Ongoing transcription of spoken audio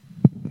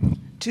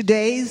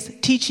Today's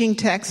teaching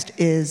text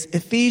is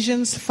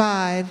Ephesians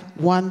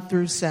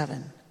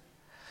 5:1-7.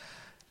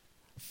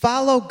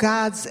 Follow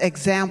God's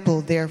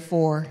example,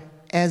 therefore,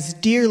 as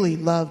dearly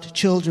loved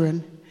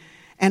children,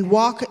 and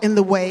walk in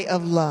the way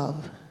of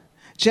love,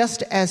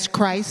 just as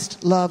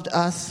Christ loved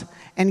us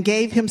and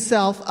gave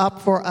himself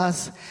up for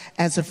us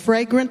as a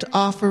fragrant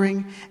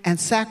offering and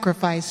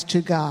sacrifice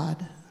to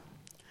God.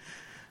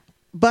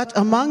 But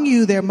among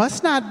you there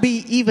must not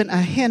be even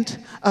a hint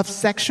of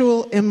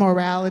sexual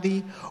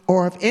immorality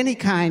or of any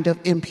kind of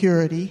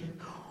impurity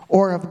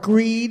or of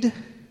greed,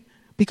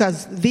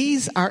 because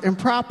these are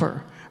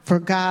improper for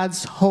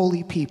God's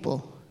holy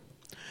people.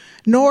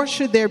 Nor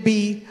should there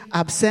be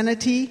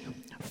obscenity,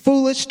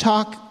 foolish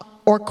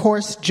talk, or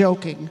coarse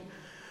joking,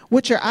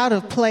 which are out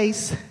of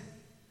place,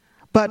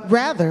 but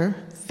rather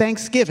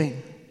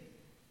thanksgiving.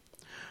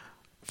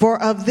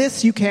 For of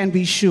this you can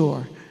be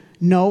sure: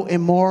 no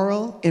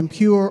immoral,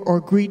 impure, or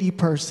greedy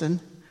person,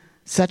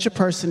 such a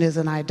person is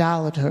an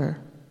idolater,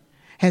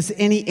 has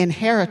any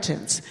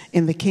inheritance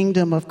in the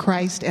kingdom of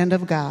Christ and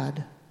of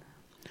God.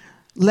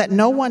 Let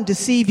no one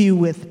deceive you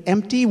with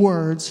empty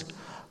words,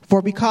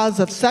 for because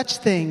of such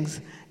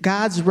things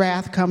God's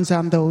wrath comes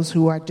on those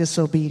who are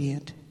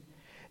disobedient.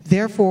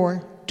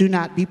 Therefore, do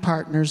not be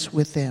partners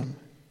with them.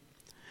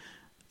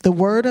 The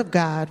word of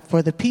God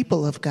for the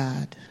people of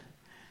God.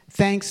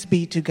 Thanks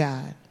be to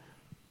God.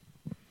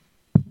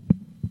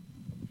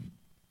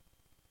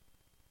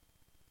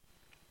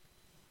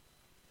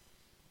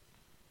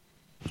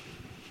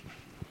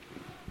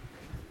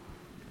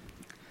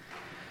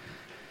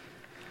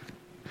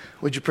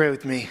 Would you pray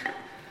with me?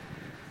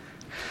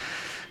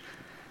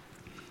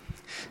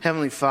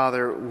 Heavenly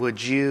Father,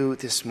 would you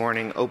this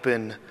morning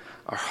open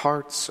our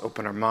hearts,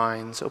 open our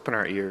minds, open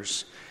our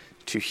ears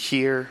to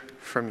hear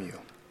from you.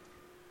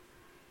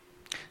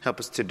 Help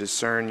us to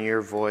discern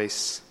your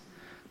voice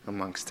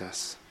amongst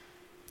us.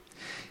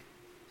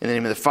 In the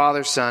name of the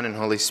Father, Son, and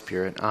Holy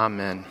Spirit,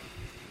 amen.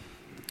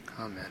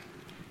 Amen.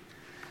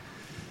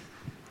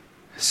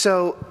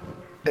 So,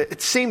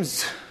 it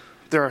seems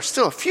there are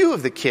still a few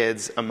of the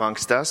kids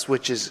amongst us,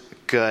 which is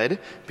good,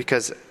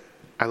 because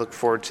I look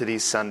forward to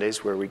these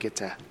Sundays where we get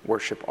to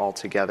worship all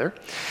together.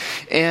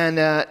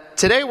 And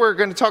today we're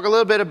going to talk a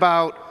little bit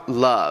about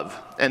love.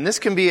 And this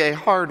can be a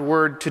hard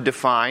word to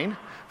define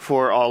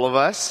for all of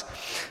us.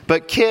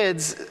 But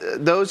kids,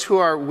 those who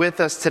are with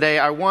us today,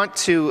 I want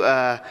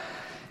to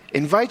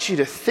invite you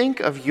to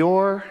think of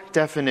your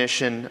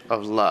definition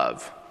of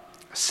love.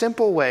 A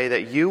simple way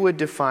that you would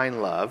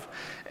define love.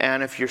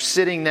 And if you're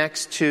sitting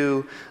next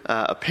to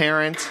a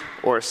parent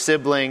or a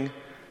sibling,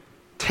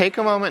 take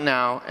a moment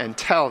now and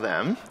tell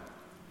them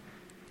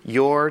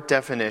your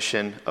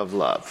definition of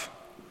love.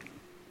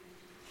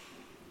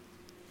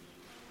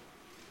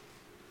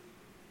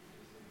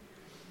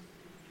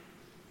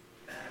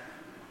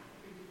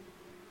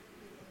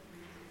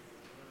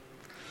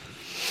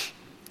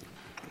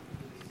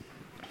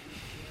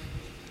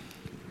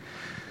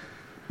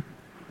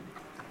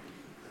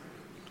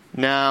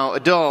 Now,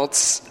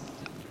 adults,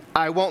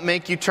 I won't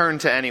make you turn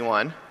to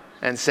anyone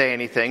and say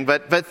anything,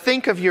 but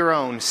think of your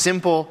own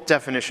simple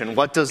definition.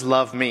 What does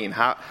love mean?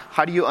 How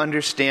do you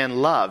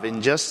understand love?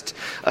 In just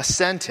a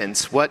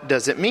sentence, what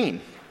does it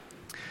mean?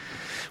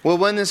 Well,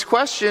 when this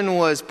question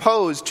was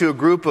posed to a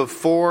group of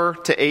 4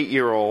 to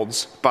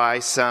 8-year-olds by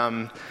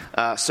some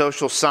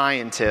social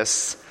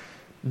scientists,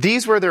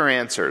 these were their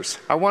answers.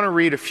 I want to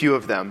read a few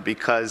of them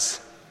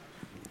because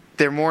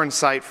they're more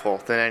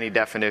insightful than any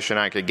definition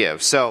I could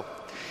give. So,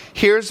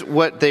 here's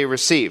what they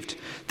received.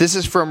 This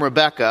is from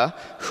Rebecca,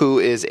 who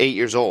is 8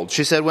 years old.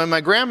 She said, when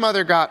my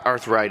grandmother got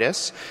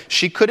arthritis,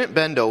 she couldn't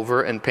bend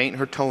over and paint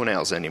her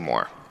toenails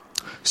anymore.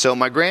 So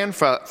my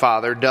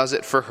grandfather does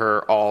it for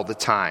her all the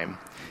time,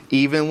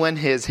 even when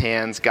his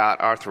hands got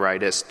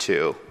arthritis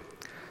too.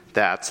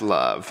 That's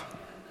love.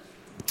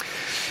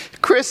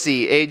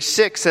 Chrissy, age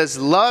 6, says,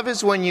 love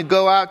is when you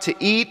go out to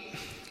eat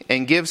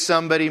and give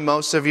somebody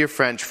most of your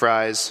French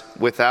fries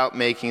without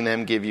making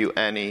them give you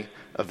any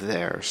of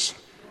theirs.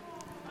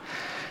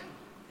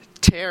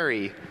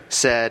 Terry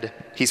said,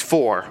 he's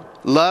 4,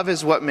 love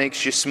is what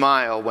makes you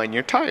smile when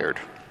you're tired.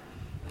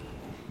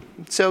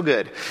 So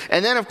good.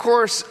 And then, of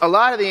course, a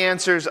lot of the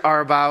answers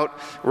are about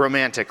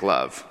romantic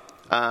love,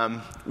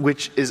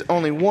 which is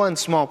only one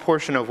small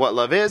portion of what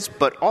love is,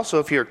 but also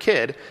if you're a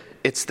kid,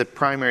 it's the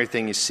primary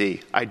thing you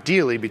see,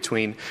 ideally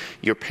between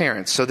your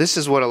parents. So this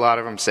is what a lot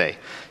of them say.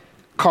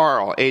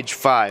 Carl, age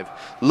 5,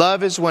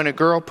 love is when a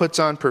girl puts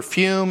on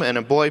perfume and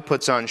a boy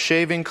puts on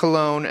shaving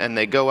cologne and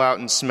they go out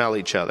and smell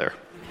each other.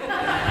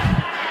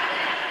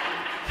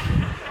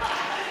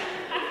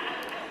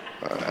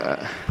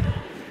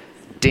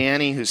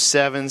 Danny, who's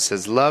 7,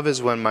 says, love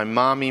is when my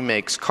mommy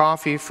makes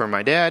coffee for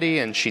my daddy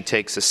and she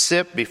takes a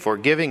sip before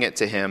giving it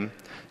to him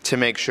to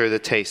make sure the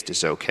taste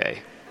is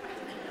okay.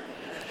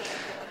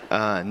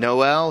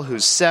 Noel,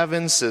 who's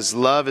 7, says,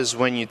 love is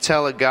when you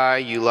tell a guy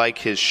you like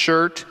his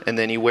shirt and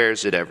then he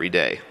wears it every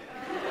day.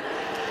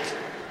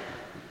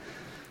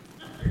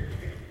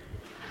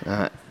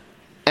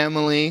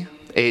 Emily,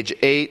 age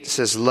 8,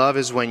 says, love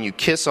is when you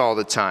kiss all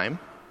the time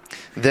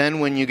Then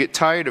when you get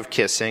tired of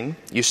kissing,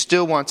 you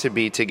still want to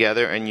be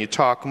together and you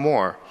talk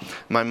more.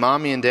 My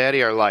mommy and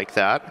daddy are like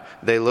that.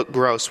 They look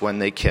gross when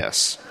they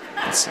kiss.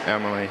 That's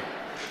Emily.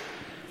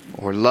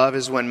 Or love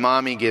is when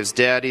mommy gives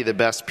daddy the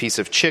best piece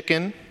of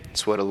chicken.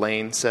 That's what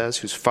Elaine says,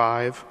 who's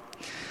 5.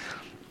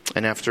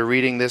 And after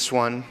reading this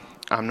one,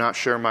 I'm not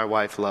sure my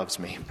wife loves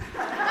me.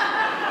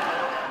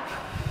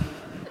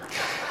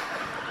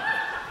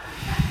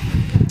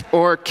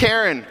 Or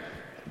Karen,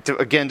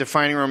 again,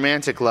 defining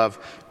romantic love.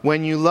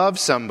 When you love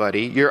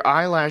somebody, your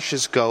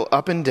eyelashes go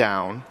up and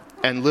down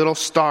and little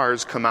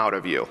stars come out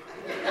of you.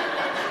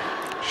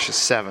 She's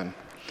 7.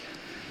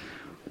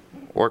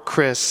 Or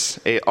Chris,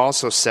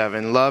 also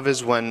 7. Love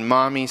is when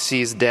mommy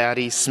sees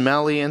daddy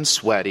smelly and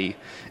sweaty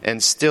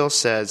and still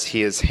says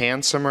he is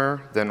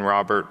handsomer than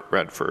Robert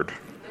Redford.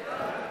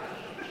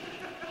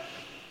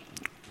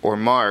 Or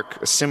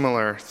Mark, a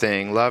similar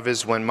thing. Love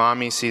is when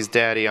mommy sees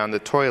daddy on the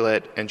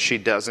toilet and she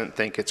doesn't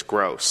think it's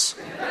gross.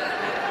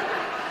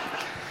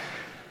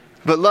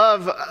 But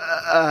love,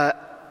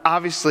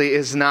 obviously,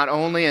 is not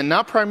only and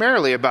not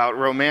primarily about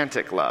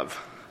romantic love.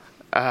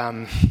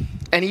 And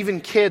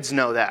even kids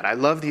know that. I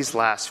love these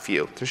last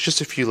few. There's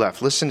just a few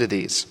left. Listen to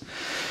these.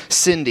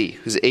 Cindy,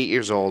 who's 8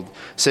 years old,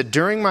 said,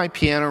 during my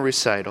piano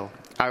recital,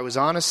 I was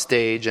on a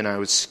stage and I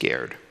was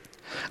scared.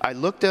 I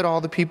looked at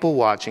all the people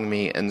watching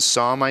me and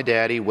saw my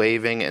daddy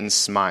waving and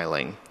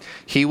smiling.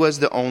 He was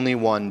the only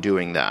one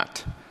doing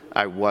that.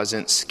 I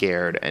wasn't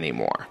scared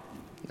anymore.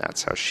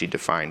 That's how she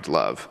defined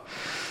love.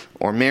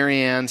 Or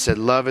Marianne said,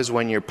 love is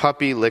when your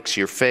puppy licks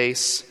your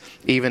face,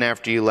 even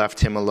after you left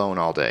him alone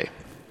all day.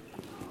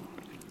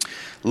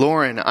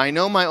 Lauren, I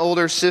know my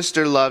older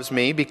sister loves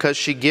me because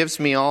she gives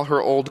me all her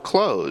old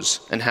clothes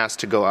and has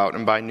to go out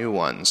and buy new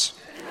ones.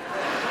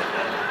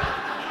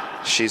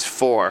 She's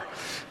 4.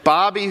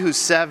 Bobby, who's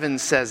 7,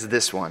 says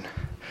this one.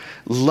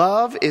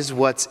 Love is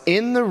what's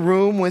in the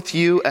room with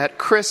you at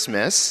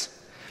Christmas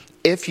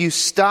if you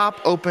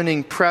stop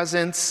opening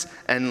presents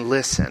and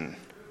listen.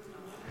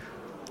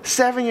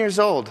 7 years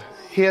old.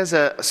 He has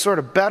a sort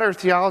of better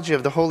theology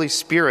of the Holy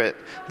Spirit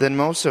than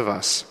most of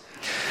us.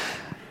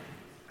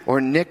 Or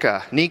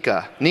Nika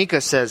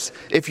says,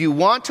 if you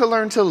want to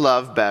learn to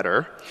love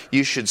better,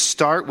 you should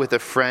start with a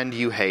friend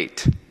you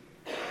hate.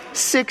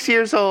 6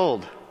 years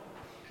old.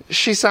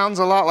 She sounds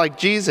a lot like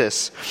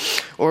Jesus.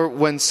 Or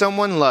when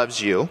someone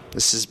loves you,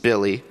 this is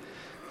Billy,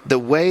 the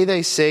way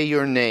they say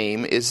your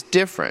name is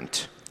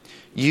different.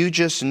 You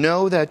just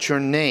know that your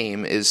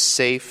name is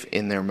safe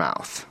in their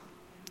mouth.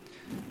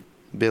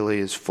 Billy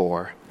is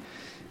 4.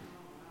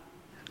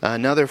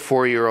 Another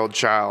 4-year-old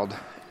child,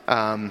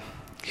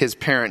 his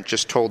parent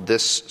just told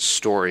this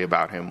story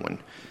about him when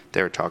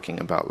they were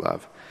talking about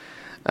love.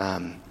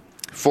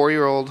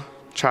 4-year-old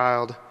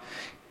child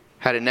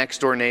had a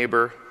next-door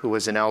neighbor who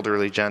was an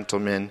elderly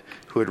gentleman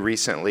who had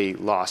recently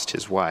lost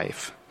his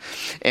wife.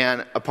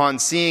 And upon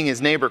seeing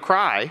his neighbor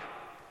cry,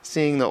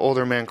 seeing the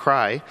older man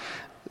cry,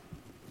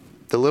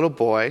 the little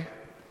boy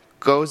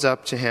goes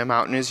up to him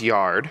out in his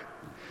yard,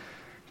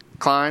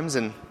 climbs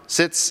and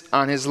sits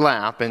on his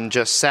lap and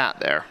just sat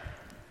there.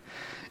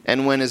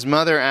 And when his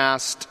mother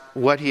asked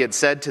what he had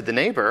said to the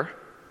neighbor,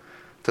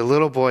 the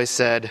little boy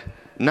said,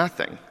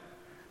 nothing.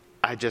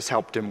 I just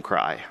helped him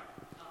cry.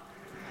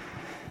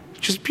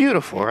 Which is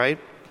beautiful, right?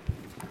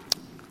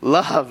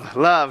 Love.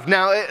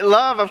 Now,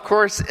 love, of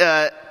course,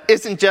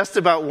 isn't just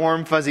about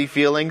warm, fuzzy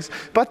feelings,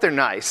 but they're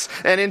nice.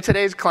 And in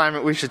today's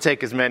climate, we should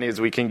take as many as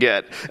we can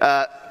get.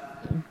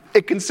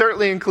 It can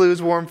certainly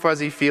include warm,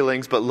 fuzzy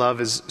feelings, but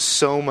love is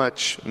so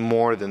much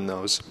more than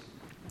those.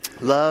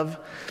 Love,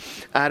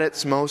 at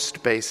its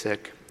most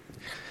basic,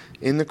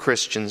 in the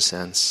Christian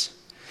sense,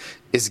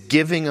 is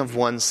giving of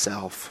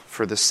oneself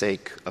for the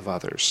sake of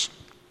others.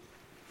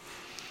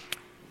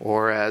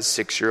 Or as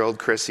 6-year-old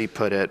Chrissy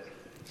put it,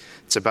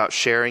 it's about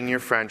sharing your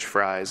French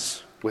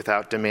fries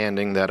without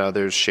demanding that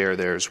others share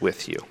theirs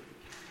with you.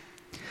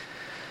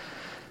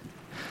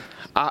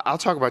 I'll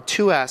talk about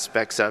 2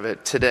 aspects of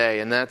it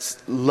today, and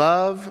that's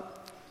love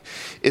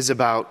is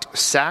about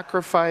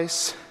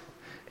sacrifice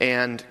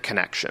and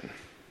connection.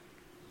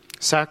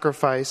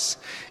 Sacrifice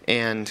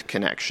and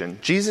connection.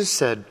 Jesus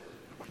said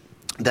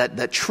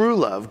that true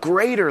love,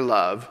 greater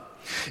love,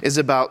 is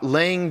about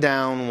laying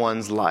down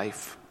one's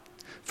life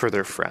for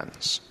their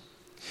friends.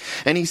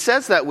 And he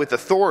says that with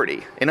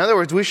authority. In other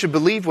words, we should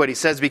believe what he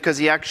says because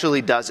he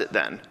actually does it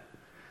then.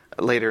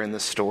 Later in the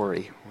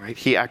story, right?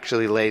 He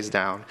actually lays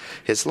down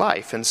his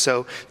life. And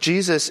so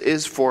Jesus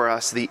is for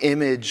us the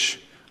image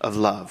of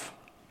love.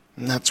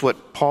 And that's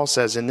what Paul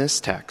says in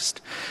this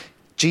text.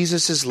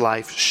 Jesus'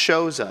 life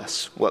shows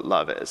us what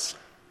love is.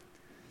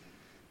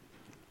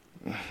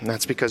 And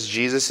that's because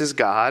Jesus is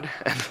God.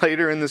 And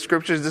later in the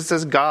scriptures it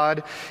says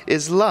God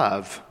is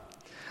love.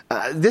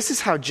 This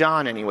is how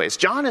John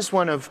is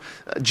one of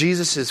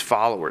Jesus'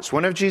 followers,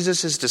 one of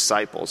Jesus'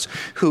 disciples,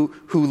 who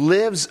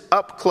lives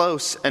up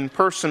close and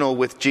personal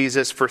with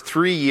Jesus for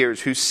 3 years,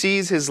 who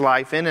sees his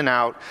life in and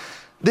out.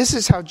 This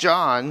is how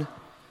John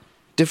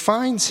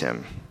defines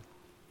him.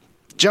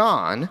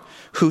 John,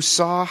 who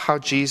saw how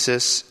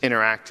Jesus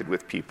interacted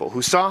with people,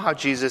 who saw how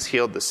Jesus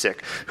healed the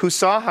sick, who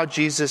saw how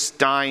Jesus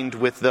dined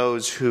with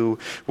those who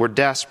were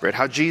desperate,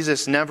 how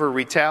Jesus never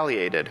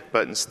retaliated,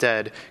 but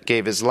instead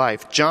gave his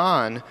life.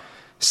 John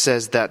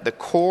says that the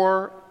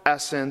core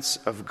essence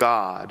of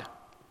God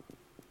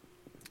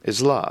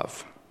is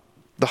love.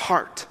 The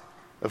heart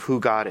of who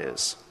God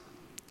is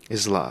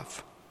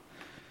love.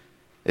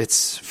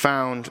 It's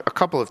found a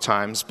couple of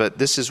times, but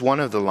this is one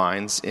of the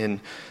lines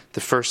in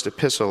the first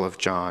epistle of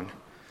John.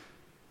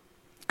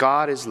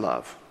 God is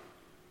love.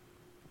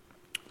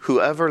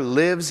 Whoever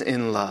lives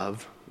in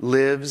love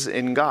lives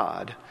in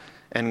God,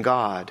 and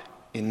God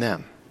in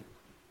them.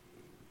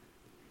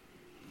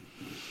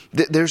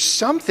 There's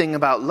something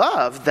about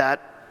love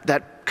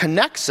that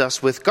connects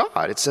us with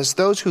God. It says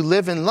those who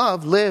live in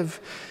love live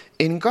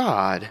in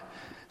God.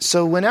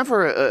 So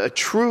whenever a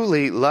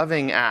truly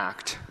loving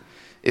act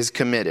is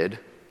committed,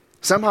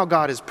 somehow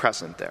God is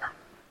present there.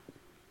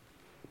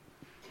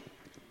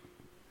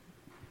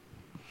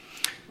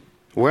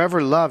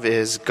 Wherever love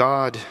is,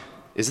 God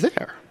is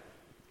there.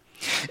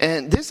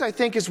 And this, I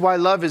think, is why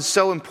love is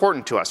so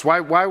important to us, why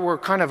we're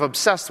kind of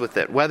obsessed with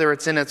it, whether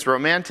it's in its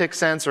romantic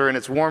sense or in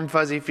its warm,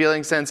 fuzzy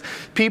feeling sense.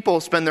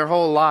 People spend their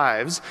whole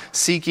lives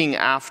seeking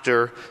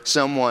after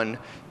someone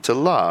to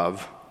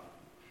love,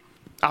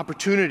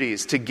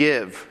 opportunities to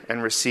give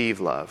and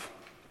receive love.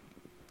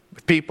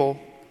 With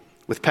people,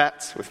 with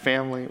pets, with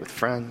family, with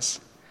friends.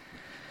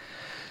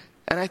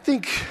 And I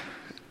think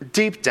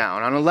deep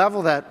down, on a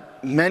level that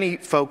many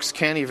folks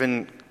can't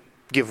even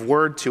give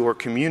word to or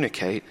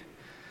communicate,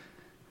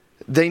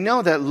 they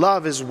know that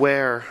love is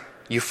where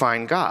you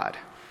find God.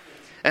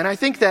 And I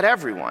think that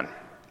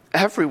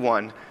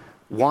everyone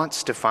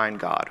wants to find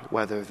God,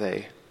 whether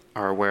they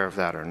are aware of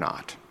that or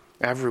not.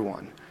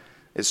 Everyone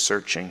is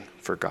searching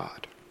for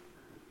God.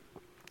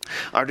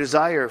 Our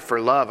desire for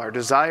love, our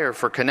desire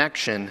for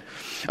connection,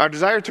 our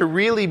desire to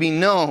really be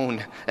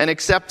known and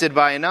accepted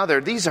by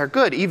another, these are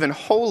good, even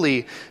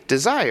holy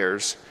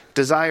desires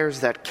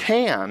that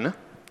can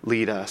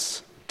lead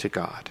us to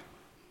God.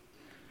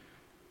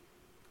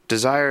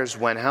 Desires,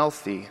 when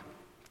healthy,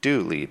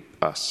 do lead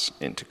us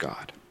into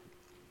God.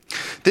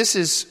 This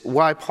is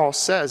why Paul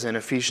says in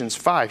Ephesians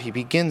 5, he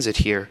begins it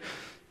here,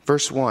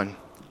 verse 1,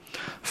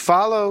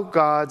 "Follow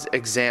God's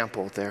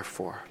example,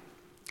 therefore,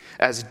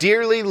 as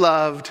dearly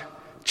loved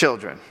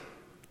children."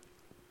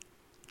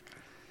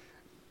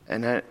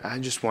 And I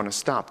just want to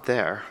stop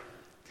there,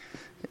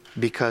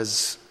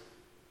 because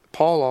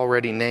Paul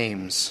already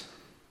names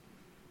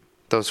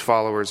those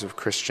followers of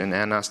Christian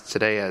and us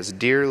today as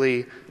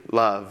dearly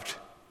loved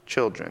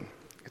children.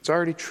 It's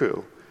already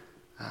true.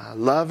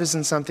 Love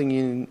isn't something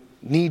you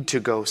need to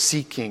go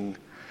seeking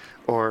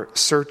or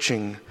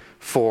searching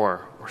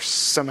for or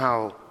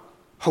somehow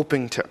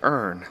hoping to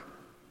earn.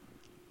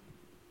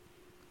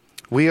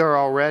 We are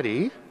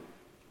already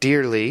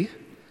dearly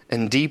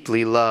and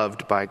deeply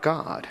loved by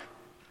God,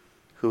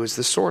 who is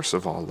the source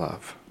of all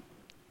love.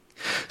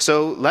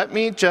 So let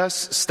me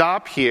just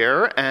stop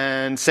here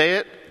and say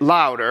it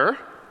louder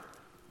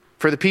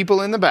for the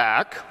people in the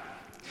back.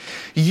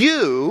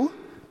 You,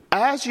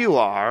 as you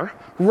are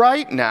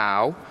right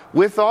now,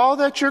 with all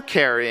that you're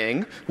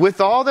carrying,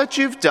 with all that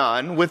you've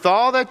done, with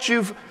all that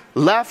you've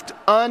left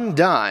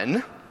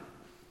undone,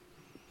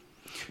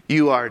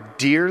 you are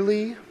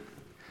dearly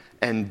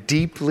and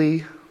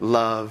deeply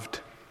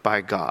loved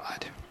by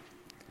God.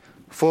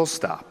 Full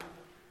stop.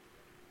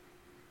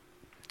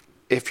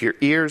 If your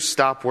ears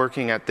stop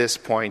working at this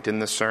point in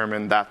the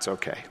sermon, that's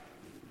okay.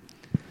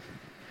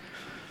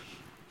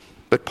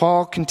 But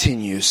Paul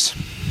continues.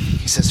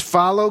 He says,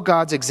 "Follow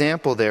God's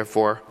example,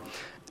 therefore,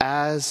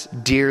 as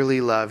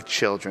dearly loved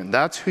children."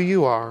 That's who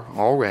you are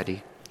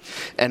already.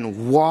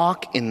 "And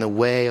walk in the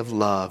way of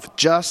love,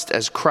 just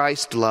as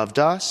Christ loved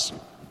us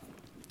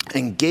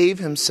and gave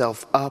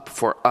himself up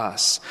for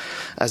us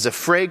as a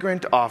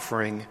fragrant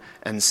offering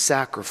and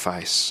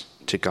sacrifice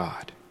to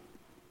God."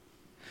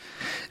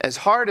 As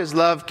hard as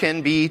love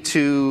can be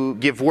to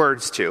give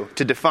words to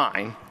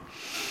define,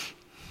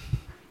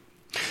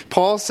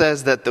 Paul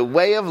says that the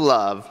way of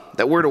love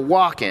that we're to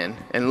walk in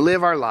and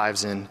live our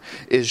lives in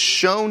is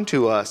shown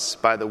to us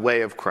by the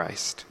way of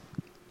Christ.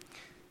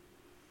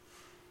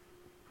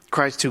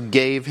 Christ, who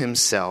gave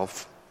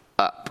himself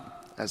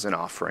up as an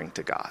offering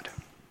to God.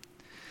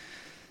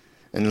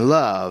 And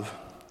love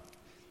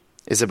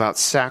is about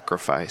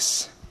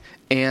sacrifice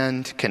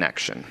and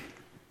connection.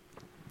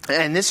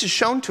 And this is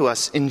shown to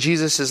us in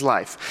Jesus'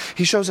 life.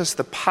 He shows us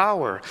the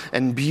power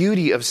and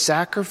beauty of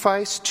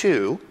sacrifice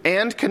to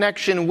and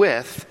connection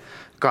with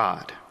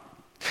God.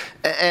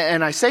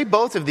 And I say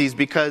both of these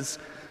because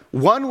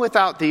one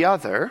without the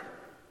other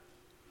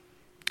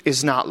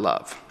is not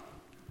love.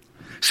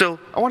 So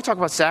I want to talk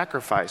about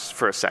sacrifice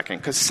for a second,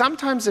 because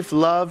sometimes if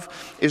love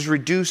is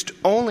reduced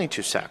only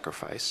to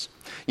sacrifice,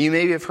 you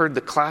maybe have heard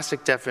the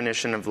classic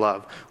definition of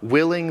love,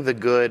 willing the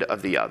good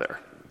of the other.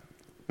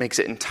 Makes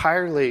it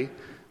entirely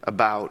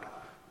about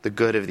the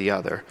good of the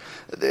other.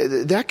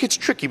 That gets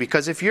tricky,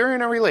 because if you're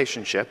in a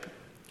relationship,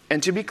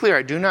 and to be clear,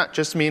 I do not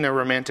just mean a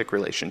romantic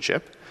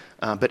relationship.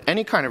 but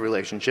any kind of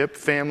relationship,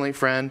 family,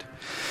 friend,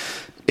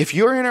 if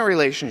you're in a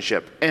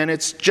relationship and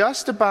it's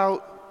just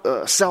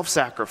about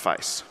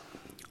self-sacrifice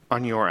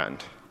on your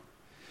end,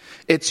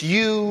 it's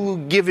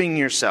you giving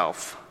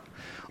yourself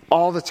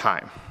all the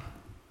time,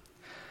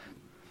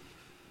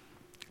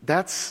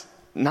 that's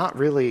not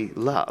really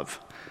love.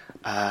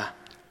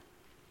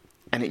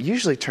 And it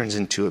usually turns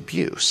into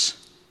abuse.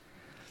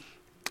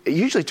 It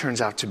usually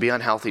turns out to be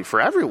unhealthy for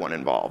everyone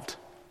involved.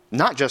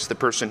 Not just the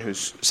person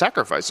who's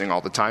sacrificing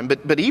all the time,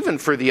 but even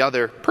for the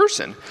other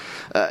person.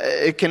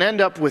 It can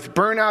end up with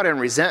burnout and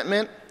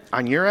resentment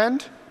on your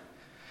end.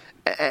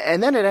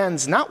 And then it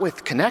ends not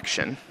with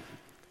connection,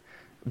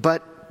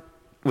 but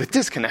with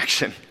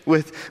disconnection,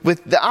 with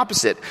the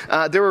opposite.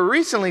 There were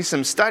recently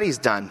some studies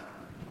done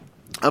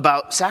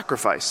about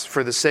sacrifice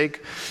for the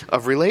sake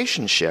of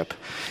relationship.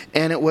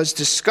 And it was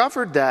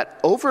discovered that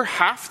over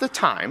half the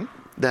time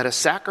that a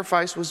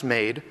sacrifice was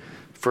made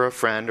for a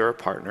friend or a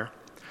partner,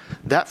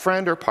 that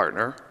friend or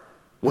partner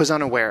was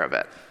unaware of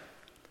it.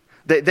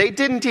 They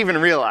didn't even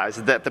realize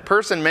that the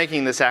person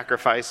making the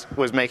sacrifice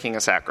was making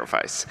a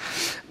sacrifice.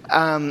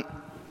 And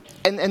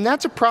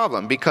that's a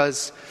problem,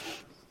 because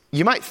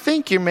you might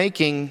think you're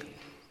making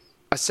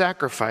a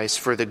sacrifice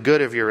for the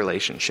good of your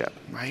relationship,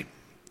 right?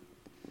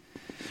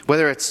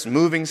 Whether it's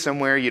moving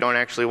somewhere you don't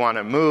actually want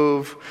to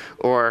move,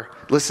 or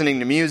listening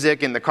to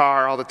music in the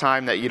car all the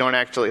time that you don't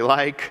actually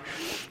like,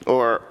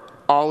 or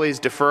always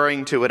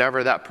deferring to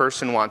whatever that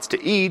person wants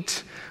to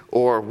eat,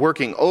 or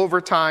working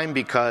overtime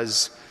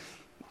because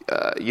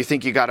you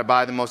think you got to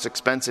buy the most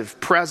expensive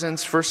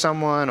presents for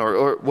someone,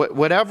 or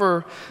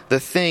whatever the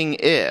thing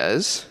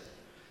is,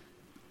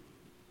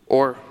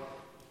 or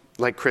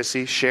like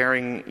Chrissy,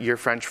 sharing your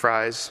French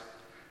fries,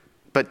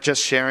 but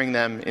just sharing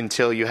them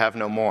until you have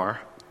no more,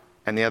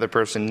 and the other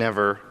person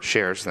never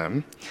shares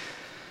them.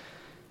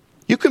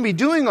 You can be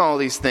doing all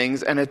these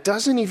things, and it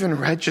doesn't even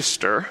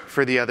register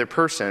for the other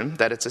person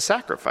that it's a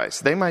sacrifice.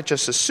 They might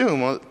just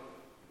assume, well,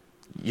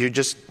 you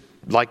just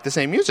like the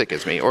same music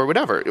as me, or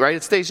whatever, right?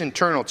 It stays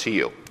internal to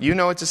you. You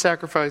know it's a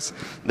sacrifice.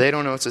 They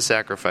don't know it's a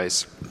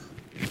sacrifice.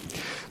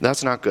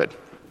 That's not good.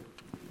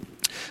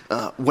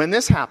 When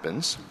this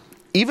happens,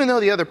 even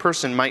though the other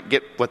person might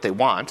get what they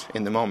want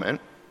in the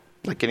moment,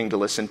 like getting to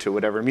listen to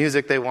whatever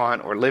music they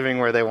want, or living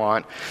where they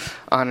want,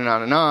 on and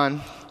on and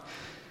on,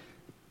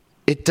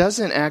 it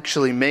doesn't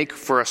actually make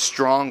for a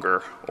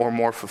stronger or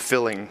more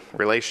fulfilling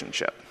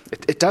relationship.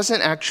 It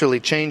doesn't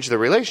actually change the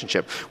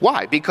relationship.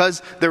 Why?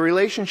 Because the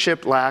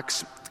relationship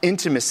lacks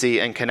intimacy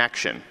and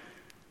connection,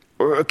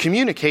 or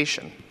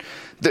communication.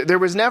 There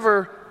was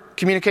never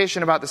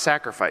communication about the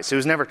sacrifice. It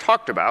was never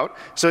talked about,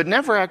 so it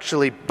never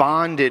actually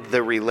bonded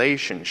the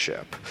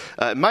relationship.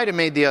 It might have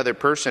made the other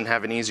person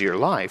have an easier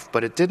life,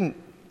 but it didn't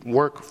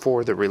work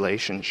for the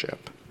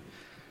relationship.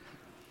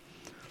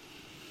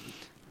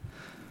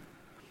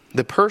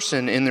 The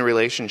person in the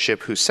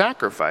relationship who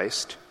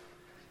sacrificed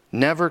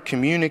never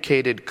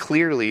communicated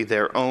clearly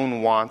their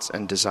own wants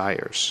and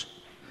desires.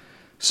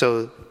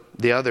 So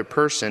the other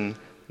person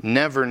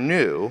never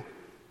knew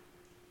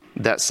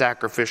that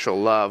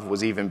sacrificial love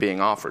was even being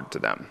offered to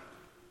them.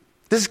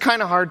 This is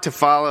kind of hard to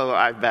follow,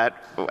 I bet,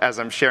 as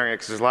I'm sharing it,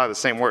 because there's a lot of the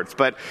same words.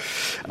 But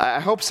I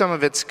hope some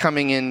of it's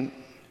coming in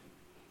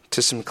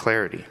to some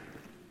clarity.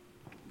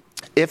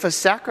 If a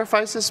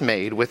sacrifice is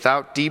made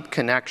without deep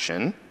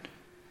connection,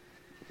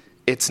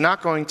 it's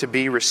not going to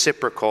be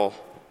reciprocal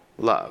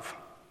love.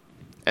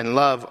 And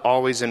love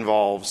always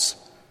involves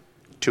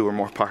two or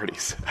more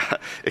parties.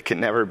 It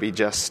can never be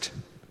just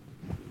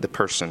the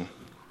person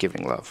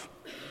giving love.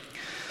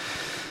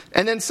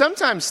 And then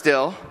sometimes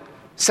still,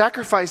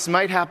 sacrifice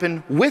might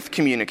happen with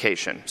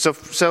communication.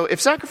 So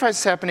if sacrifice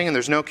is happening and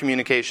there's no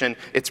communication,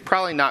 it's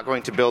probably not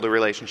going to build a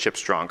relationship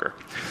stronger.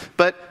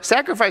 But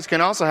sacrifice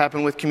can also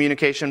happen with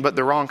communication, but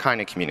the wrong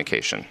kind of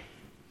communication.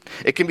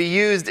 It can be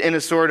used in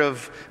a sort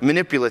of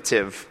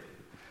manipulative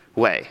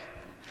way.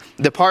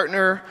 The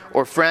partner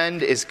or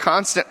friend is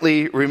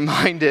constantly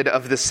reminded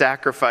of the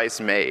sacrifice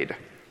made.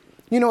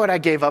 You know what I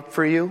gave up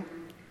for you?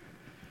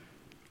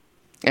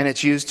 And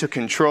it's used to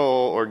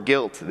control or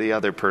guilt the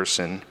other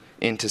person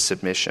into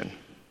submission.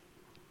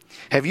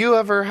 Have you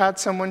ever had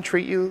someone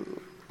treat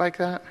you like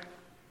that?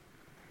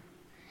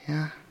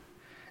 Yeah.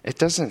 It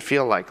doesn't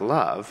feel like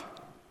love,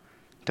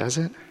 does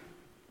it?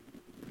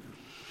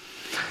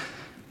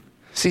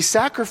 See,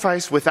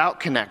 sacrifice without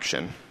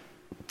connection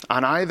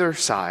on either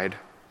side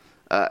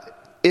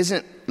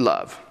isn't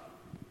love.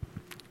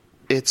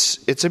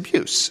 It's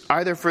abuse,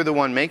 either for the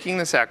one making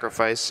the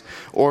sacrifice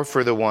or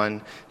for the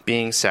one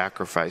being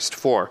sacrificed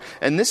for.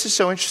 And this is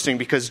so interesting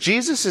because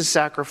Jesus'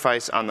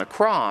 sacrifice on the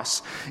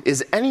cross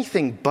is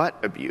anything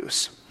but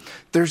abuse.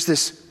 There's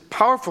this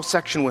powerful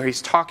section where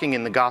he's talking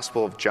in the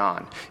Gospel of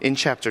John in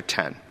chapter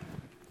 10.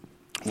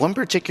 One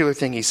particular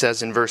thing he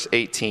says in verse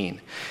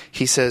 18.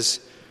 He says,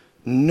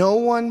 "No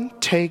one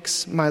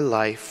takes my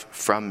life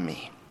from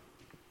me.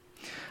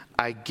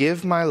 I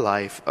give my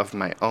life of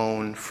my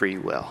own free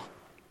will."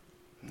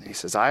 He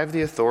says, I have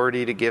the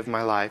authority to give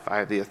my life. I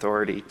have the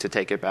authority to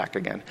take it back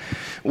again.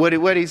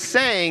 What he's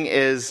saying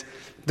is,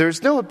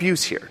 there's no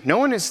abuse here. No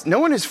one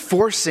is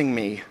forcing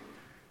me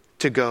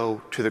to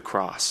go to the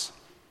cross.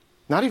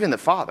 Not even the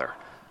Father.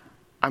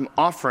 I'm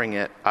offering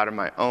it out of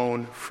my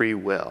own free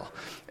will.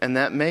 And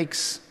that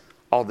makes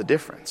all the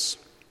difference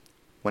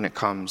when it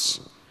comes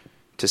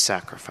to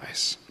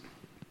sacrifice.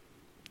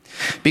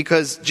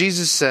 Because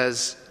Jesus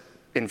says,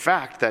 in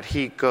fact, that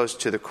he goes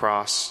to the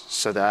cross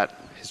so that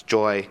his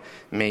joy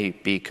may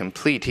be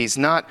complete. He's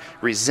not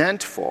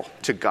resentful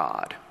to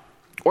God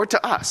or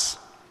to us.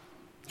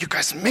 You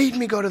guys made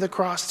me go to the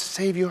cross to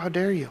save you. How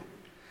dare you?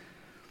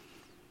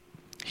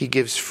 He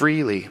gives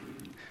freely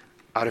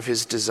out of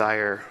his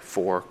desire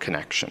for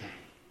connection.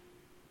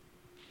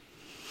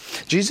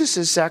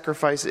 Jesus'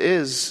 sacrifice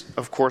is,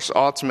 of course,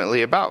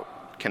 ultimately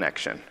about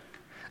connection,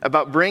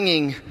 about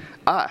bringing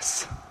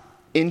us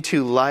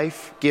into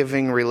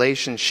life-giving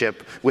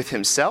relationship with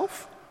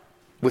himself,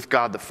 with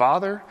God the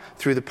Father,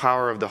 through the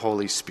power of the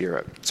Holy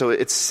Spirit. So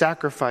it's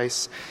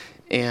sacrifice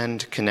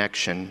and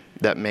connection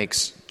that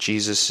makes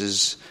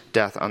Jesus'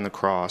 death on the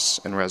cross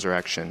and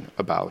resurrection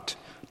about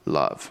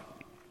love.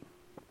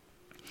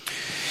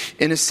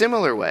 In a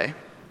similar way,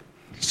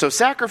 so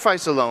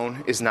sacrifice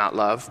alone is not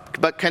love,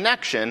 but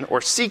connection or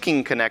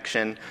seeking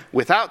connection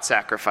without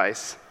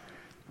sacrifice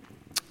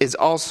is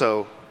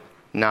also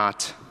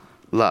not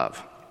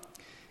love.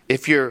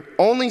 If you're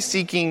only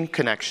seeking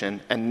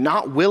connection and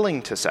not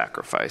willing to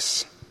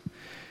sacrifice,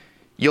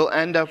 you'll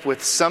end up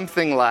with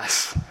something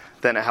less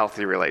than a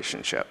healthy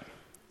relationship.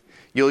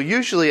 You'll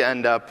usually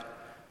end up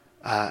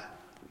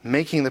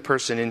making the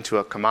person into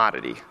a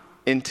commodity,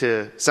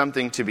 into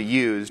something to be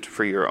used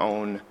for your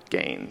own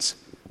gains,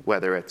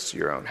 whether it's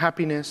your own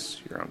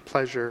happiness, your own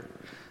pleasure,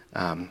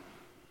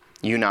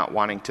 you not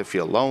wanting to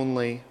feel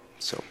lonely.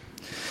 So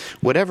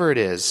whatever it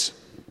is,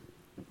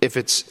 if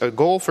it's a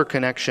goal for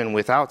connection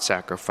without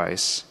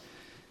sacrifice,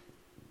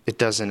 it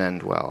doesn't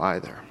end well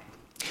either.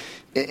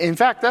 In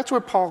fact, that's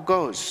where Paul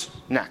goes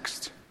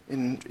next.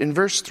 In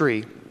verse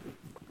 3,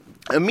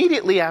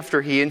 immediately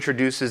after he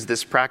introduces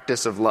this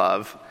practice of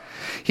love,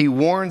 he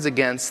warns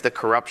against the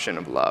corruption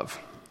of love,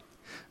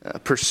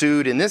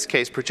 pursued in this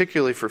case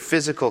particularly for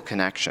physical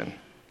connection.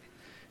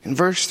 In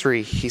verse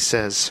 3, he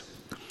says,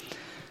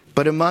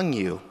 "But among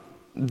you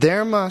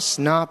there must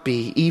not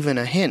be even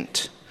a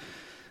hint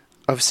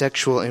of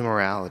sexual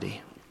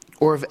immorality,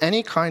 or of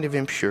any kind of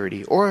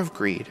impurity, or of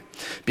greed,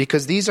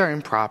 because these are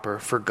improper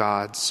for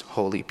God's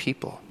holy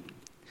people."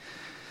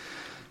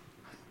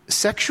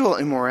 Sexual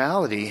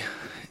immorality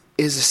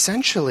is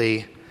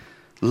essentially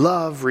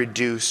love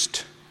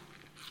reduced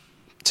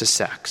to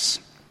sex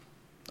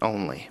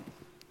only.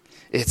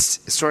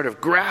 It's sort of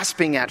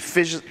grasping at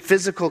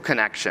physical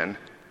connection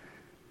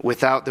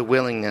without the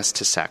willingness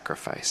to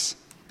sacrifice.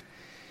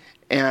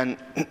 And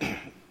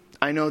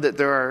I know that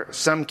there are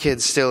some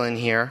kids still in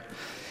here,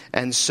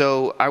 and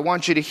so I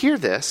want you to hear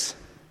this,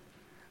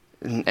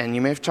 and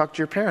you may have talked to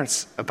your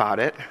parents about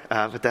it,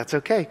 but that's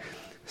okay.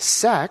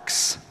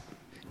 Sex,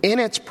 in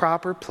its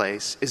proper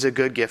place, is a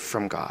good gift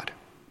from God.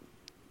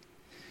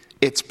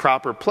 Its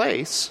proper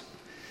place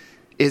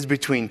is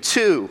between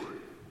two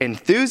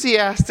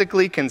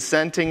enthusiastically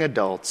consenting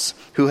adults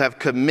who have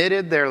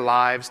committed their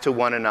lives to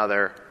one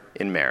another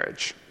in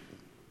marriage.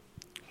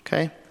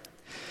 Okay?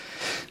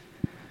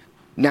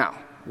 Now,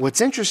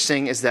 what's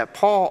interesting is that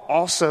Paul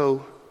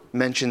also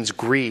mentions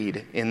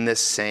greed in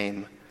this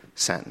same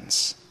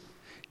sentence.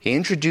 He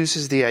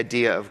introduces the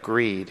idea of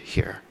greed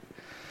here.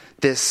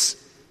 This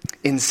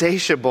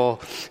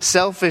insatiable,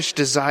 selfish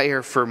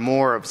desire for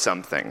more of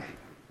something.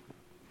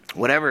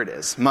 Whatever it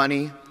is,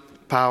 money,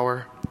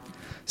 power,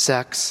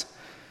 sex.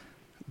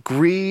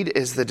 Greed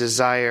is the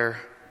desire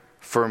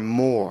for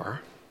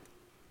more,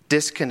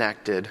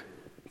 disconnected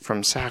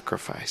from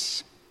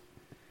sacrifice.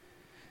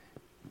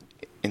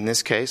 In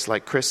this case,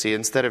 like Chrissy,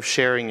 instead of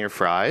sharing your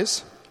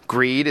fries,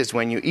 greed is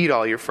when you eat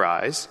all your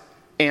fries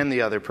and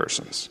the other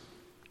person's.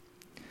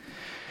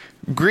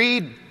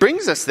 Greed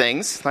brings us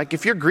things, like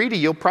if you're greedy,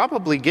 you'll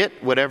probably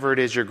get whatever it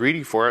is you're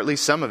greedy for, at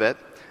least some of it.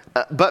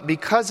 But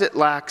because it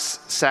lacks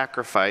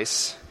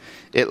sacrifice,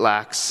 it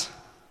lacks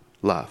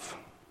love.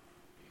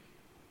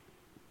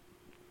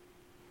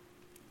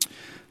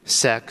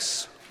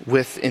 Sex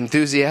with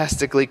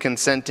enthusiastically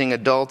consenting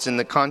adults in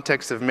the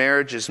context of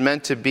marriage is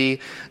meant to be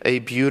a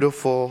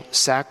beautiful,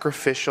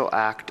 sacrificial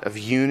act of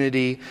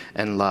unity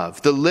and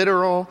love. The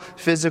literal,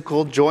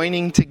 physical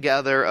joining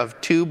together of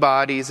two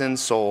bodies and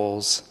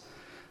souls,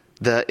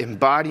 the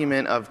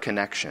embodiment of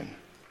connection.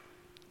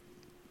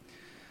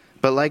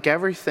 But like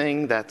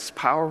everything that's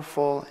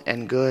powerful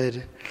and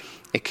good,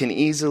 it can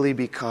easily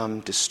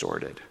become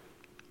distorted.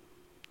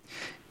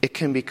 It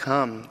can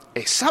become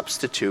a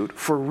substitute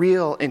for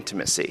real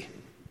intimacy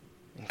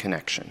and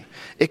connection.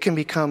 It can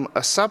become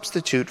a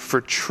substitute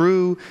for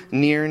true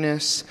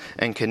nearness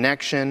and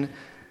connection.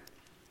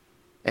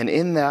 And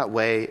in that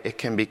way, it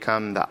can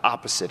become the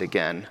opposite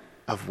again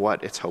of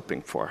what it's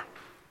hoping for.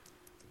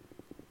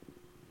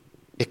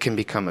 It can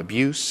become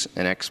abuse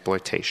and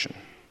exploitation.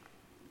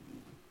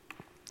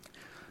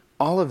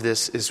 All of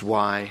this is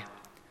why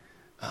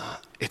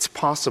it's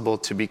possible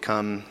to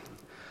become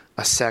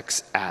a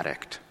sex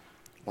addict.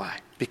 Why?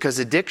 Because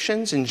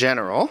addictions in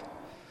general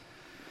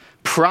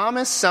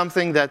promise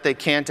something that they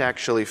can't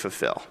actually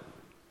fulfill.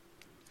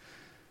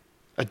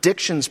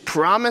 Addictions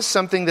promise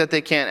something that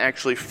they can't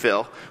actually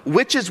fulfill,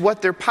 which is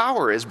what their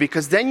power is,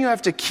 because then you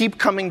have to keep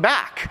coming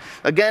back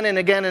again and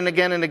again and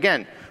again and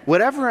again.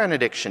 Whatever an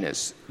addiction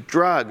is,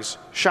 drugs,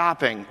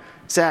 shopping,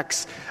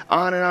 sex,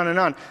 on and on and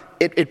on,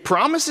 it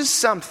promises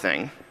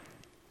something,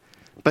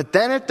 but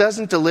then it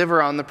doesn't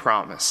deliver on the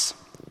promise.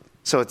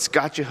 So it's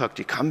got you hooked.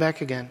 You come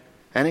back again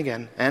and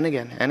again and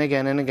again and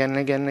again and again and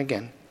again and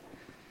again.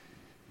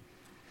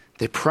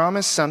 They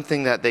promise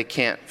something that they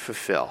can't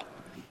fulfill.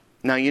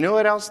 Now, you know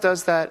what else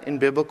does that in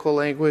biblical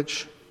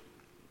language?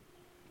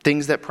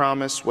 Things that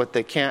promise what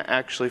they can't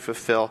actually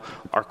fulfill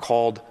are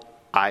called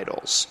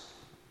idols.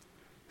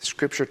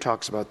 Scripture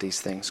talks about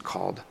these things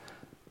called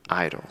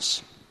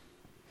idols.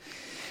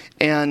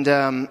 And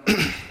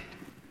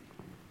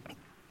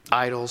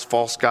idols,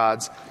 false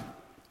gods,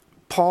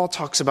 Paul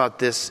talks about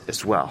this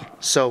as well.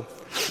 So,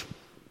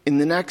 in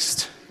the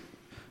next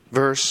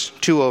verse,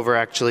 2 over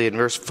actually, in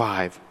verse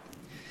 5,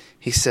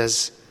 he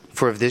says,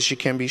 "For of this you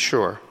can be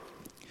sure,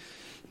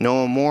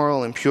 no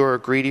immoral, impure, or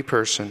greedy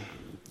person,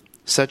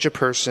 such a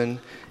person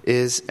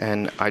is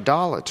an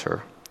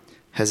idolater,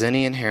 has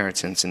any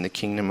inheritance in the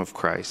kingdom of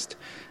Christ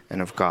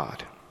and of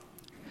God."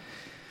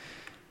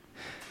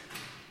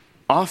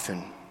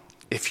 Often,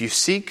 if you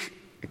seek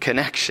a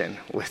connection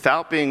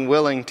without being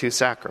willing to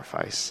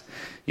sacrifice,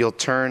 you'll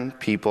turn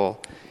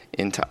people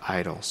into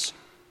idols.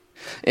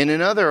 In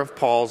another of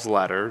Paul's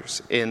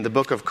letters, in the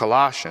book of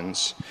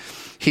Colossians,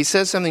 he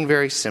says something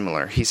very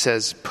similar. He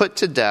says, "Put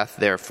to death,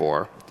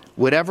 therefore,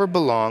 whatever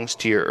belongs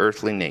to your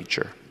earthly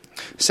nature: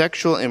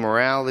 sexual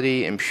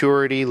immorality,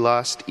 impurity,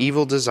 lust,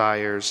 evil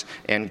desires,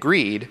 and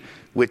greed,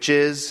 which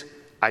is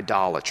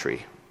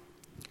idolatry."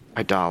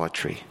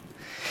 Idolatry.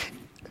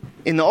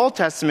 In the Old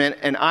Testament,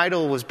 an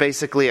idol was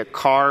basically a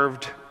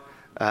carved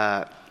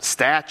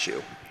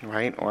statue,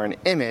 right, or an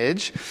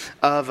image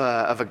of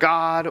a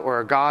god or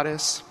a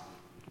goddess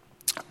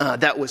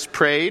that was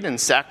prayed and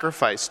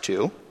sacrificed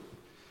to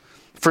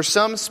for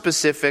some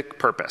specific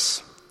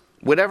purpose.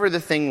 Whatever the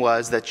thing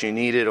was that you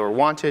needed or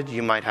wanted,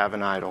 you might have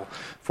an idol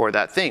for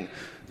that thing.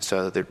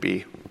 So there'd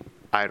be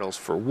idols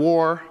for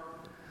war,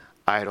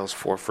 idols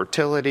for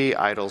fertility,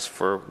 idols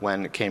for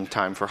when it came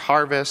time for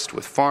harvest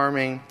with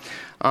farming,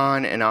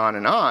 on and on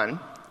and on.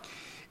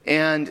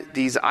 And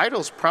these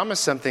idols promise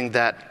something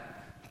that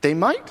they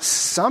might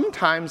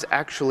sometimes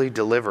actually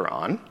deliver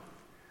on.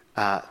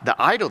 The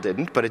idol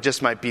didn't, but it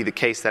just might be the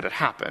case that it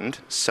happened.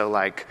 So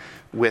like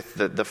with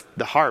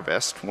the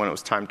harvest, when it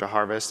was time to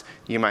harvest,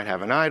 you might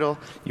have an idol,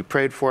 you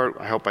prayed for it,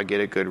 I hope I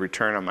get a good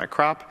return on my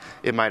crop.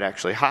 It might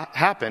actually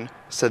happen.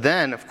 So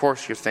then, of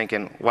course, you're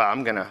thinking, well,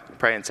 I'm going to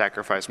pray and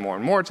sacrifice more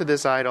and more to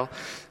this idol,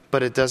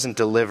 but it doesn't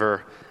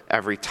deliver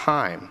every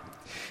time.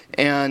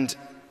 And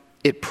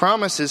it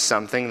promises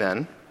something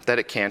then that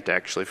it can't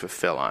actually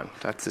fulfill on.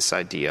 That's this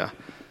idea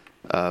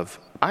of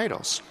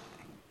idols.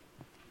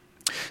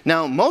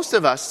 Now, most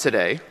of us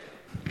today,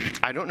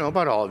 I don't know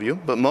about all of you,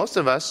 but most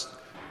of us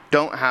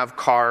don't have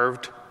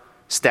carved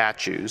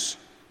statues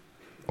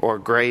or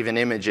graven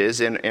images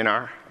in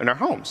our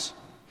homes,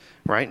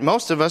 right?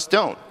 Most of us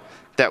don't,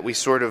 that we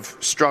sort of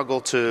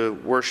struggle to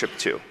worship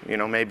to. You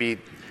know, maybe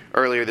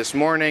earlier this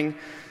morning,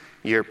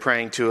 you're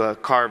praying to a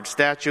carved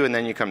statue, and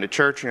then you come to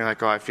church, and you're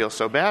like, oh, I feel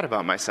so bad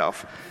about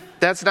myself.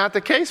 That's not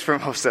the case for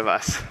most of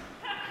us,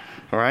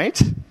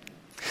 right?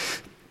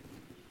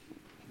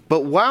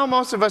 But while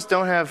most of us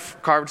don't have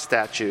carved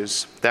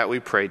statues that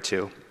we pray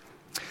to,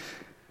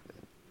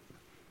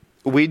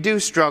 we do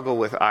struggle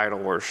with idol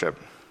worship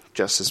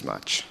just as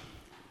much.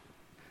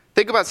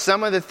 Think about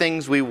some of the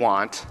things we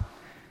want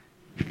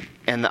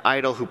and the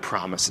idol who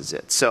promises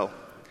it. So,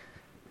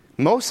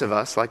 most of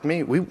us, like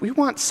me, we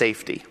want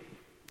safety.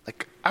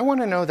 Like, I want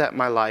to know that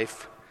my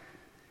life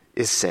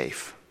is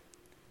safe.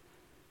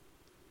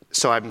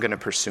 So I'm going to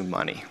pursue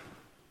money.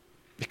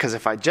 Because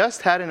if I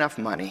just had enough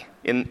money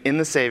in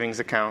the savings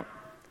account,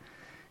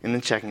 in the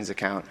checkings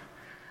account,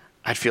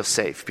 I'd feel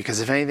safe.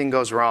 Because if anything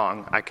goes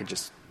wrong, I could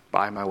just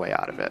buy my way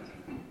out of it.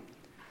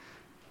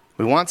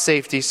 We want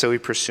safety, so we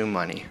pursue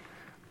money.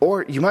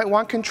 Or you might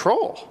want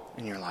control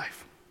in your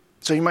life.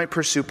 So you might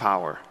pursue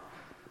power,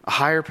 a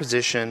higher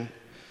position,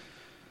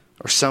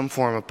 or some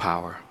form of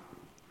power.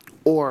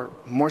 Or,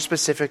 more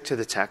specific to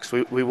the text,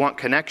 we want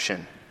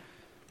connection.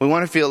 We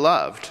want to feel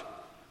loved.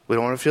 We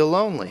don't want to feel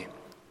lonely.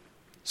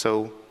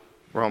 So,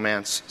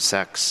 romance,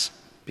 sex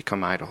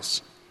become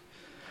idols.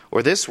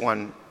 Or this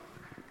one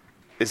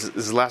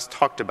is less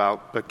talked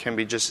about, but can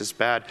be just as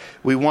bad.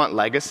 We want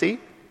legacy.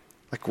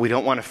 Like, we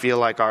don't want to feel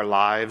like our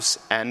lives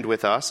end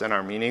with us and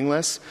are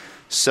meaningless.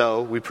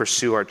 So, we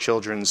pursue our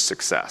children's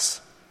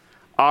success.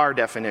 Our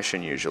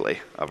definition, usually,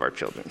 of our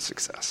children's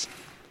success.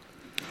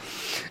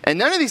 And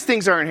none of these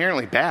things are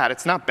inherently bad.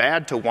 It's not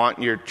bad to want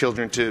your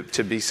children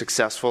to be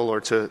successful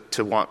or to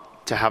want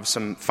to have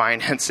some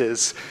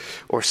finances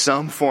or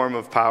some form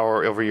of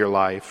power over your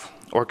life.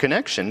 or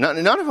connection.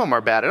 None of them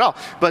are bad at all,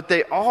 but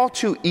they all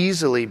too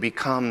easily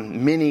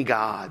become mini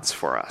gods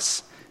for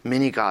us.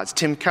 Mini gods.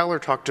 Tim Keller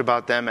talked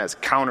about them as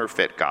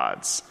counterfeit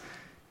gods.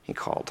 He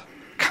called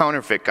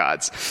counterfeit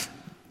gods.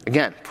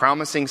 Again,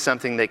 promising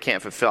something they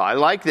can't fulfill. I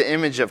like the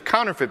image of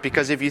counterfeit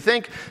because if you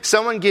think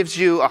someone gives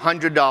you a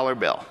 $100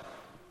 bill,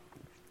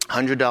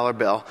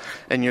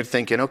 and you're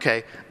thinking,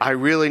 okay, I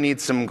really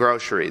need some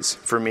groceries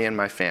for me and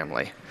my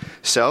family.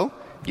 So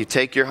you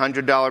take your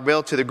 $100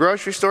 bill to the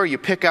grocery store, you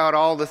pick out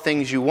all the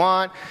things you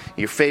want,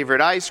 your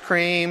favorite ice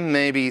cream,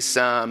 maybe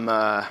some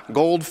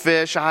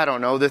goldfish, I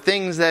don't know, the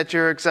things that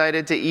you're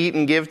excited to eat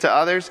and give to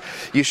others.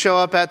 You show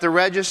up at the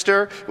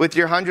register with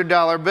your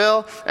 $100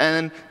 bill,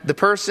 and the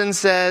person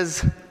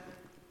says,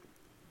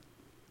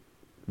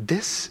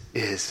 "This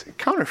is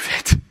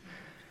counterfeit."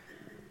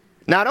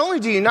 Not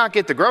only do you not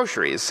get the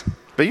groceries,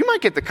 but you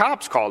might get the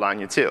cops called on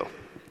you too.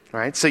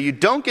 Right? So you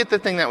don't get the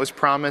thing that was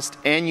promised,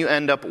 and you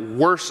end up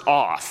worse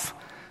off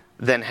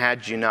than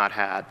had you not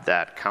had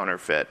that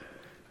counterfeit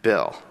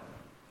bill.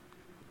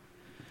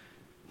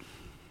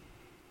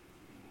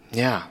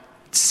 Yeah,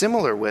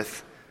 similar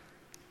with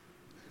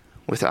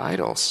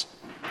idols.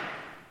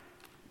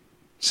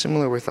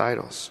 Similar with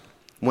idols.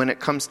 When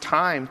it comes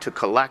time to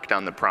collect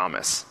on the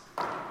promise,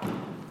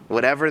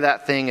 whatever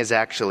that thing is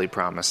actually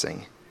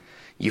promising,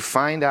 you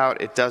find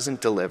out it doesn't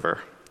deliver.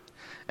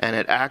 And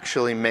it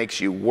actually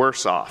makes you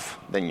worse off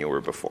than you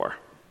were before.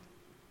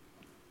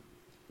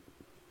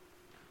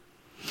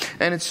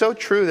 And it's so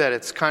true that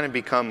it's kind of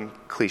become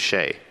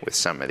cliche with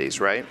some of these,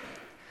 right?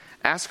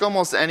 Ask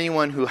almost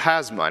anyone who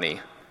has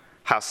money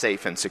how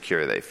safe and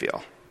secure they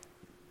feel.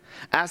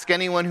 Ask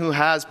anyone who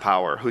has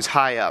power, who's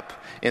high up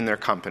in their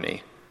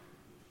company,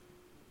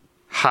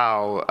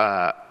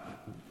 how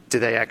do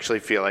they actually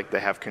feel like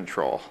they have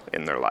control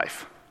in their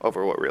life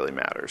over what really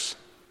matters.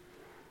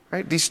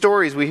 Right? These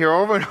stories we hear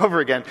over and over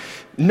again.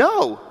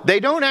 No,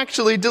 they don't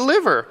actually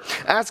deliver.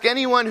 Ask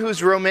anyone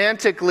who's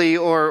romantically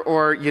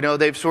or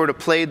they've sort of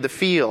played the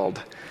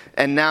field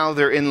and now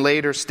they're in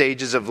later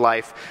stages of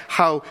life,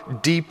 how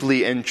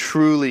deeply and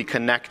truly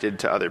connected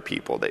to other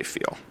people they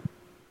feel.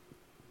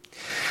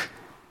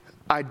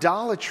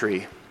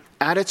 Idolatry,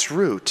 at its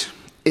root,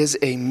 is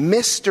a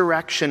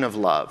misdirection of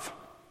love.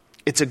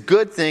 It's a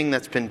good thing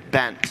that's been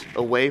bent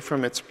away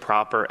from its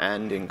proper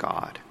end in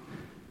God.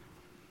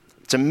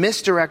 It's a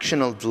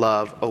misdirection of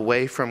love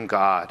away from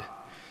God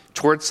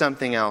towards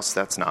something else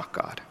that's not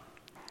God.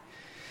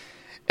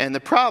 And the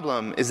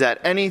problem is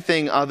that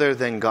anything other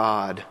than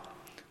God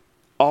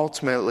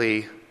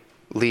ultimately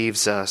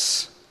leaves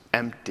us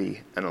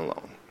empty and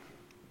alone.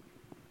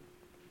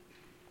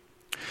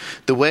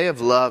 The way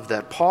of love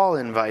that Paul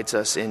invites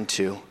us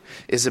into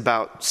is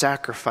about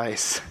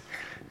sacrifice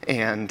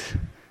and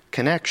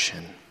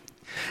connection.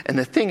 And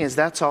the thing is,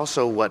 that's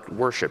also what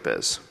worship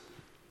is.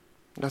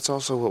 That's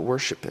also what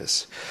worship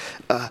is.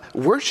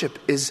 Worship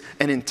is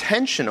an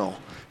intentional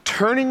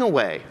turning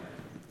away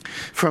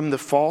from the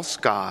false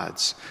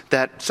gods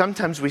that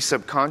sometimes we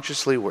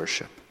subconsciously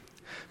worship,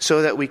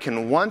 so that we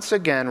can once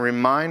again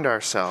remind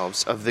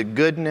ourselves of the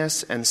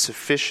goodness and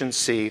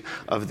sufficiency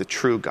of the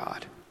true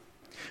God.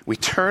 We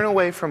turn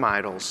away from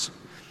idols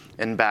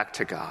and back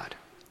to God.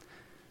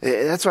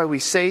 That's why we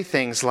say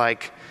things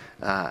like,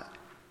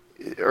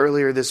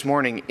 earlier this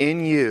morning,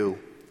 "In you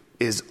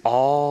is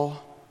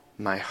all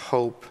my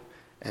hope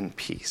and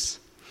peace."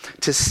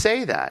 To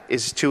say that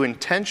is to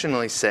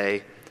intentionally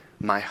say,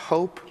 my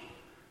hope,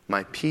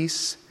 my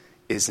peace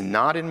is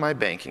not in my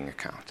banking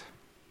account.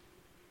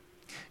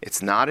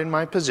 It's not in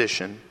my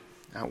position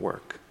at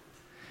work.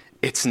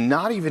 It's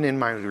not even in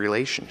my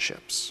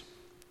relationships.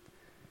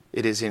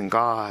 It is in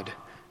God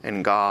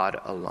and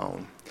God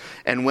alone.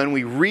 And when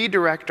we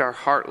redirect our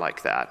heart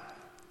like that,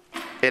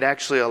 it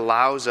actually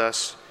allows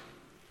us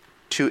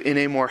to, in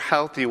a more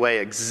healthy way,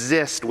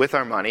 exist with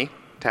our money,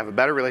 to have a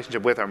better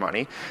relationship with our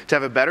money, to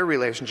have a better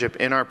relationship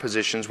in our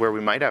positions where we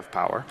might have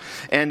power,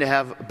 and to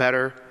have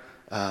better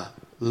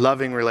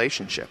loving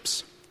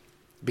relationships,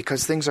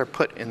 because things are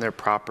put in their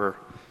proper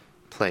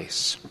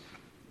place.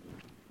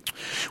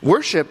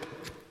 Worship,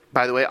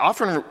 by the way,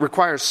 often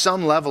requires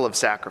some level of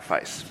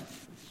sacrifice.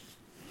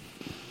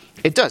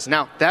 It does.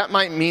 Now, that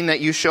might mean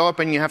that you show up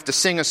and you have to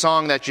sing a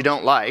song that you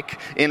don't like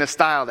in a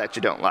style that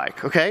you don't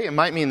like, okay? It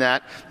might mean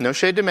that. No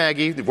shade to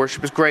Maggie. The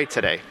worship is great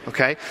today,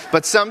 okay?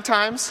 But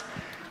sometimes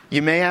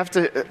you may have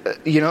to,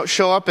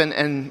 show up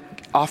and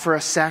offer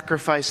a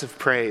sacrifice of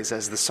praise,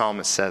 as the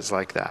psalmist says,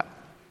 like that.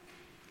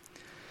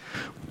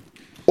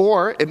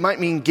 Or it might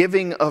mean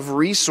giving of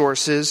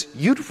resources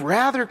you'd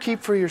rather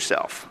keep for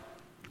yourself.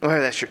 Whether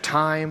that's your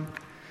time,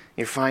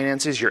 your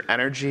finances, your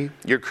energy,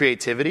 your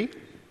creativity,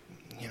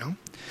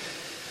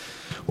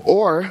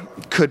 Or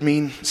could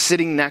mean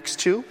sitting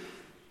next to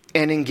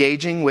and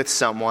engaging with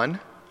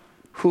someone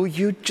who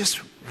you'd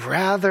just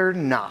rather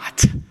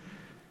not.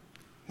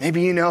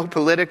 Maybe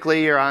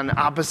politically you're on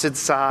opposite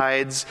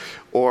sides,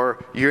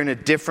 or you're in a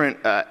different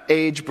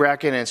age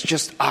bracket and it's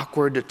just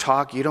awkward to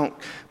talk.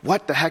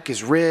 What the heck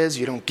is Riz?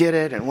 You don't get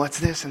it, and what's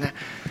this and that.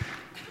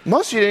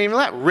 Most of you didn't even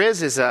let.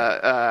 Riz is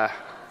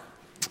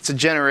It's a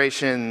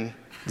Generation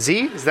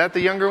Z? Is that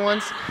the younger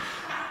ones?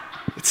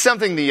 It's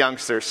something the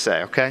youngsters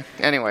say, okay?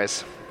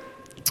 Anyways.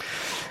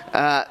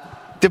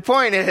 The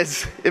point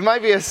is, it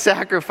might be a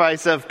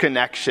sacrifice of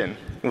connection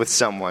with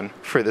someone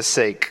for the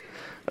sake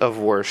of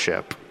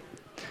worship.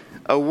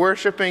 A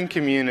worshiping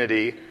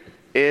community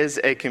is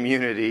a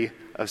community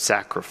of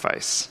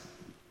sacrifice.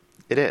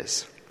 It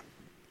is.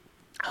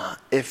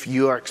 If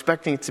you are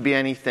expecting it to be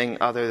anything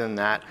other than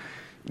that,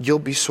 you'll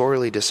be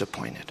sorely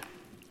disappointed.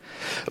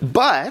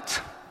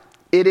 But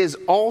it is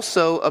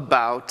also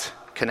about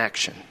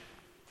connection.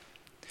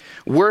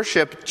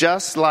 Worship,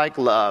 just like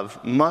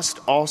love, must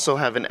also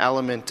have an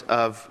element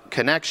of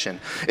connection.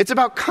 It's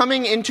about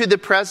coming into the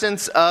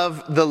presence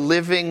of the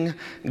living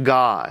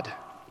God.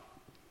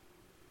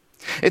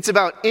 It's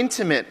about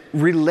intimate,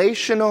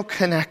 relational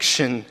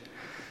connection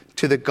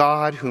to the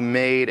God who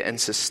made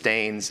and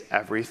sustains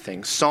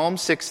everything. Psalm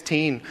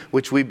 16,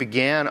 which we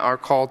began our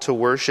call to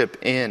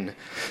worship in,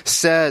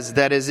 says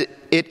that it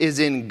is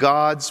in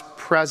God's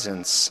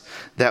presence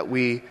that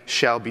we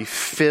shall be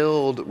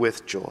filled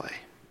with joy.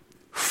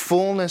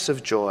 Fullness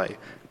of joy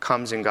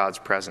comes in God's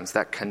presence,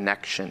 that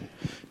connection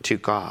to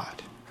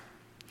God.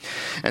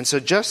 And so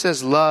just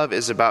as love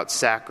is about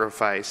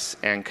sacrifice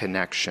and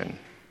connection,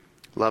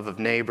 love of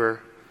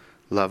neighbor,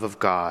 love of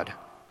God,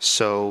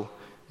 so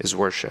is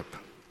worship.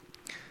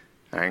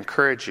 I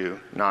encourage you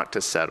not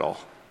to settle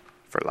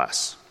for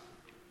less.